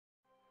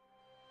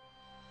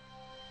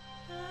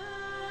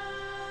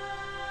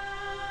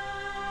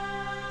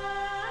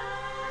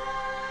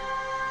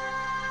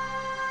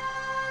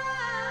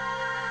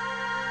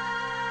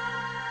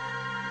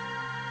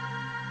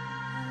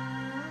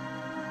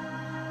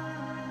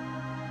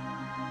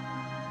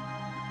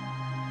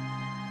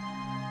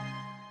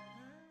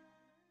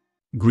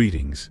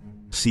Greetings,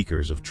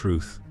 seekers of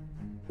truth.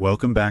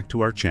 Welcome back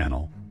to our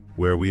channel,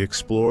 where we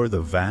explore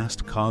the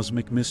vast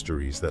cosmic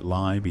mysteries that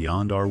lie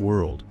beyond our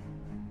world.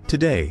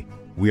 Today,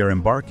 we are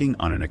embarking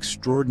on an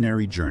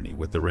extraordinary journey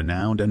with the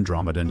renowned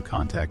Andromedan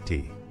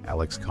contactee,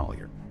 Alex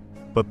Collier.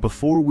 But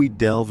before we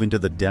delve into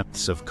the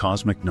depths of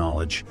cosmic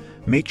knowledge,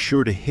 make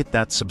sure to hit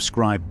that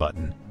subscribe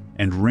button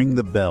and ring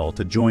the bell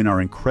to join our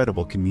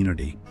incredible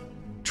community.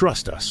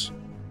 Trust us,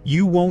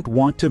 you won't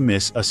want to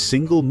miss a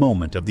single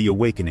moment of the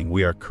awakening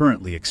we are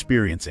currently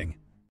experiencing.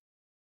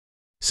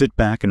 Sit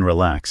back and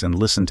relax and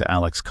listen to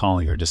Alex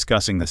Collier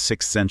discussing the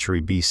 6th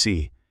century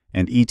BC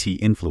and ET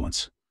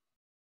influence.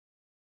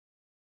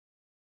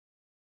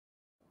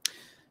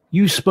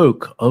 You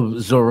spoke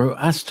of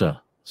Zoroaster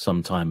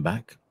some time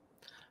back.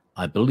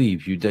 I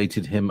believe you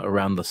dated him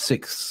around the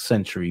 6th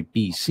century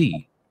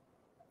BC.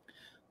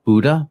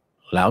 Buddha,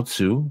 Lao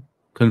Tzu,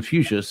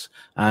 Confucius,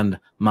 and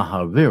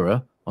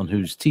Mahavira, on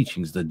whose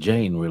teachings the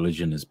Jain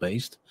religion is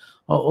based,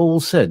 are all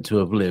said to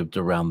have lived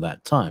around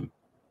that time.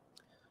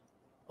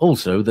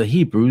 Also, the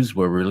Hebrews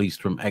were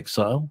released from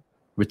exile,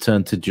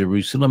 returned to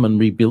Jerusalem, and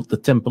rebuilt the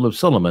Temple of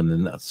Solomon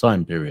in that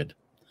time period.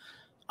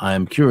 I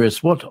am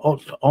curious what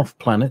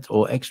off-planet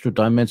or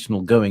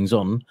extra-dimensional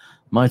goings-on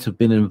might have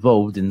been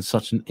involved in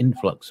such an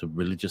influx of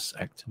religious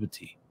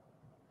activity.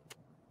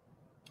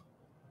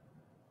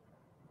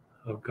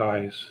 Oh,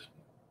 guys,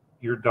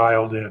 you're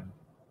dialed in.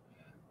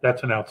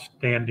 That's an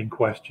outstanding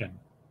question.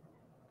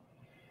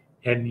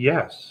 And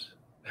yes,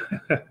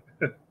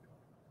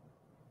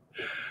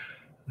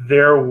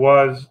 there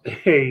was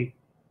a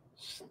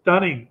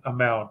stunning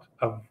amount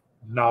of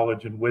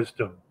knowledge and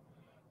wisdom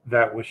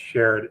that was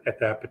shared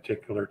at that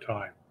particular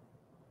time.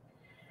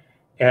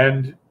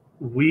 And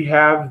we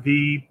have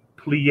the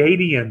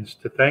Pleiadians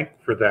to thank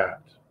for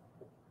that.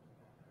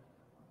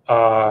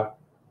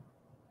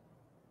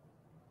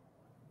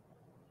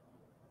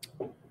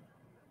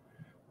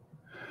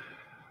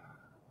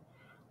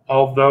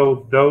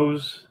 Although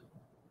those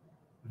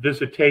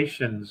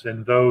visitations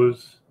and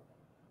those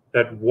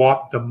that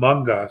walked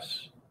among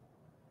us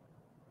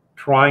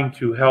trying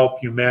to help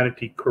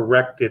humanity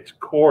correct its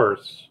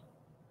course,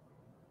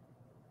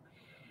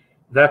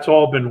 that's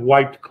all been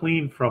wiped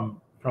clean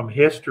from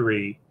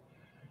history,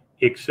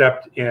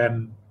 except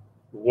in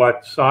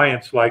what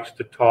science likes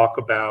to talk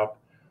about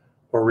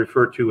or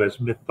refer to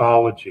as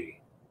mythology.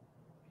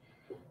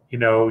 You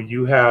know,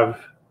 you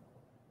have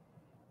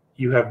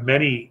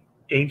many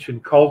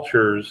ancient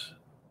cultures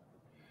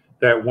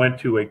that went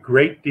to a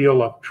great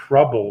deal of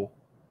trouble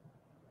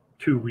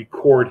to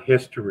record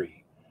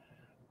history,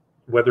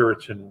 whether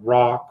it's in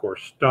rock or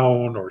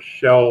stone or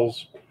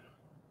shells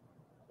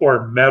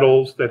or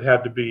metals that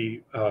had to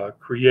be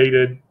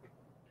created,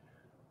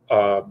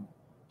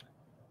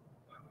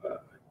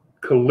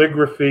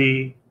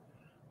 calligraphy.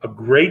 A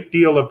great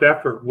deal of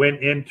effort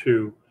went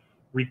into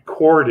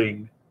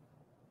recording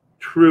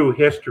true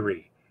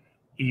history,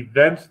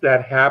 events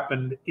that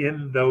happened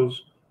in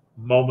those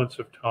moments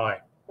of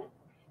time,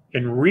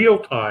 in real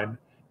time,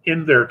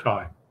 in their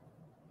time.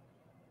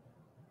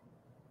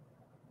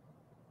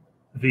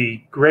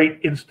 The great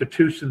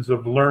institutions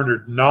of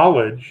learned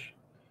knowledge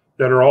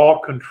that are all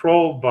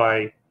controlled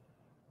by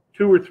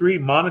 2 or 3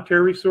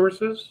 monetary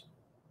sources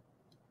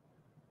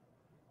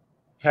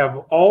have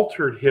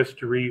altered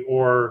history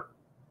or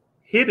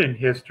hidden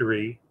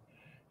history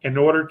in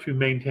order to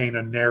maintain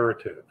a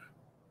narrative.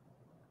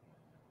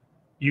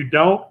 You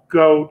don't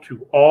go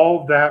to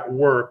all that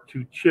work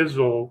to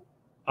chisel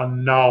a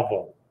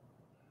novel,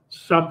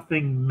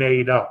 something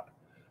made up.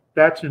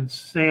 That's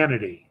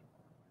insanity.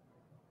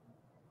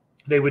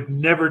 They would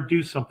never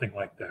do something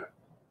like that.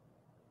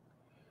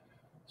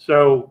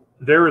 So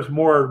there is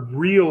more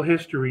real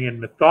history and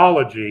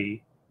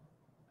mythology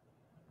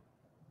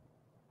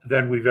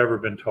than we've ever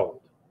been told.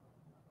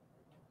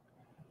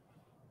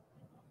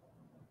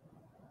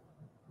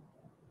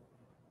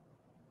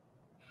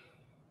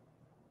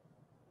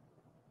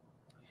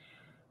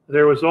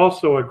 There was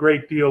also a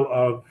great deal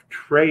of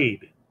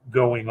trade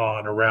going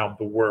on around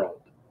the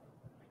world.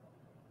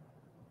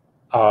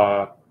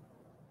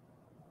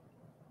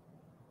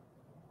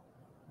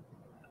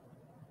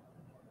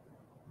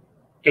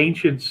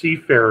 Ancient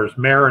seafarers,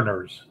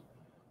 mariners,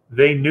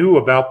 they knew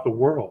about the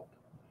world.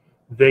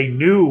 They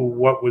knew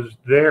what was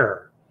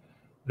there.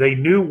 They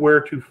knew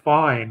where to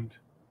find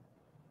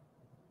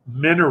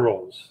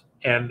minerals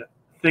and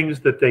things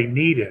that they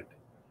needed.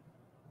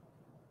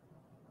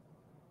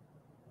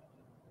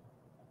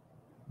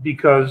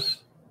 Because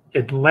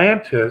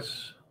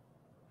Atlantis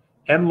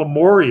and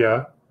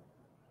Lemuria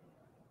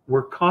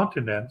were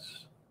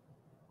continents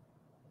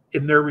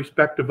in their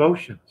respective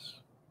oceans.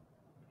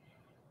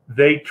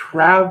 They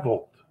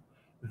traveled.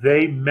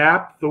 They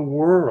mapped the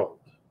world.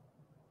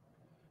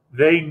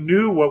 They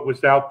knew what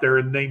was out there,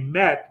 and they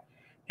met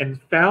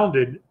and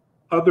founded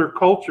other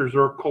cultures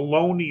or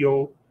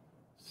colonial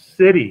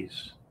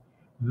cities,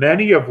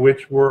 many of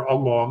which were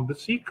along the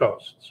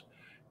seacoasts,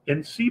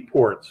 in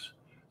seaports,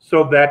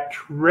 so that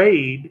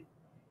trade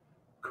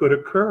could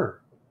occur.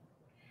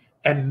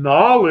 And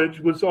knowledge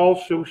was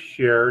also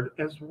shared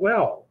as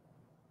well.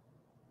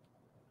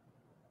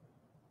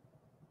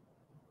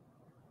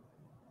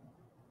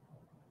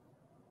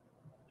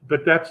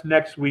 But that's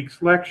next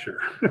week's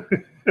lecture.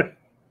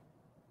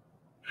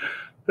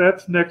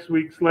 That's next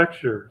week's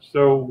lecture.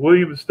 So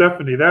William and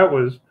Stephanie, that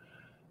was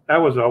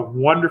a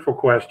wonderful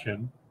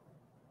question.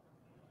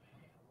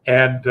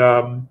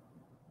 And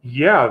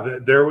yeah,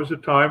 there was a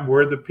time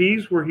where the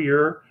P's were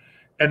here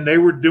and they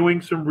were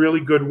doing some really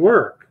good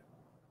work.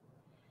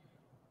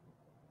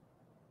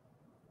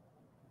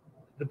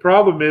 The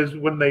problem is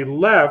when they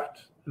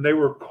left and they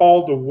were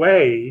called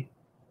away,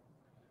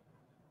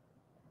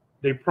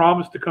 they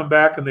promised to come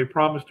back and they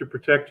promised to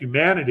protect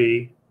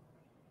humanity,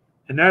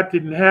 and that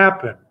didn't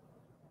happen.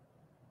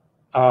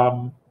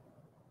 I'm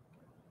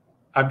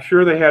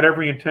sure they had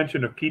every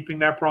intention of keeping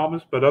that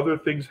promise, but other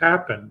things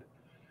happened,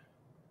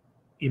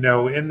 you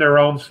know, in their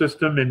own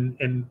system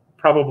and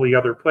probably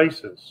other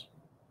places.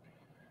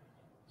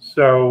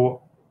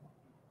 So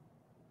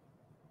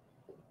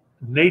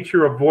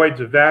nature avoids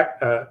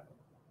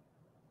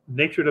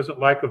nature doesn't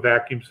like a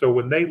vacuum. So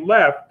when they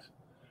left,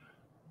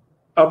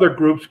 other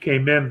groups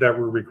came in that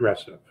were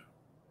regressive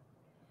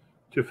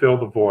to fill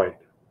the void.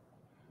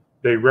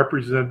 They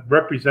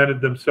represented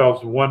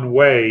themselves one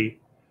way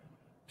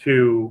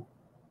to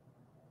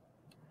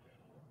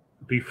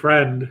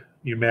befriend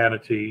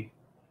humanity,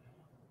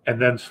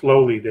 and then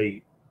slowly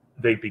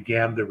they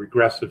began the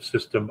regressive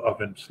system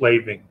of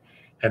enslaving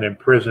and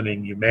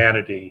imprisoning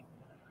humanity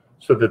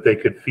so that they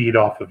could feed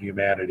off of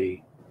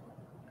humanity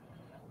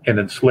and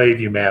enslave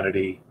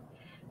humanity.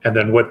 And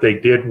then what they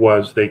did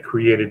was they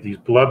created these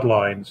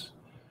bloodlines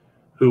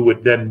who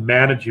would then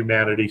manage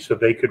humanity so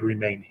they could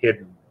remain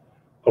hidden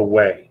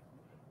away,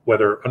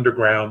 whether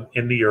underground,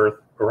 in the earth,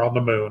 or on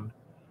the moon,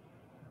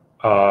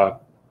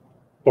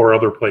 or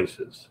other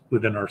places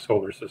within our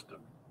solar system.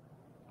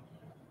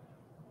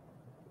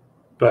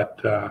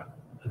 But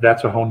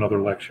that's a whole nother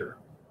lecture.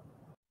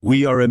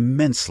 We are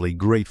immensely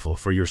grateful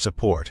for your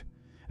support,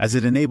 as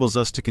it enables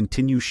us to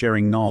continue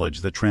sharing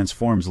knowledge that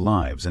transforms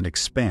lives and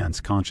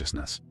expands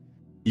consciousness.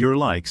 Your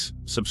likes,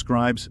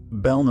 subscribes,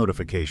 bell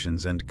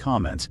notifications, and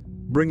comments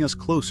bring us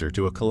closer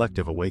to a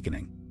collective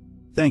awakening.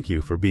 Thank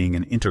you for being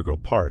an integral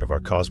part of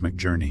our cosmic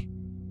journey.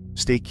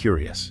 Stay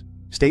curious,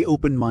 stay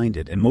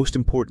open-minded, and most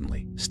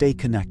importantly, stay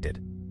connected.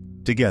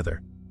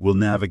 Together, we'll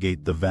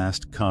navigate the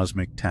vast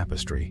cosmic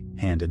tapestry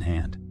hand in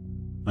hand.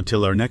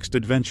 Until our next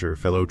adventure,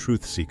 fellow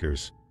truth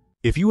seekers.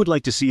 If you would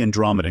like to see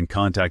Andromedan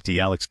contactee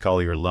Alex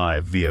Collier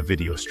live via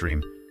video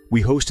stream, we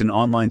host an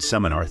online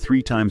seminar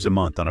 3 times a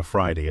month on a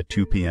Friday at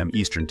 2 p.m.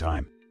 Eastern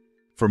Time.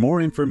 For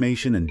more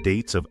information and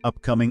dates of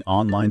upcoming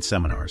online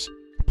seminars,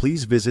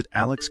 please visit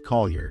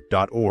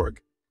alexcollier.org.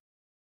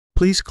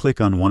 Please click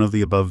on one of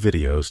the above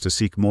videos to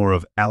seek more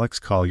of Alex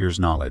Collier's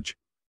knowledge.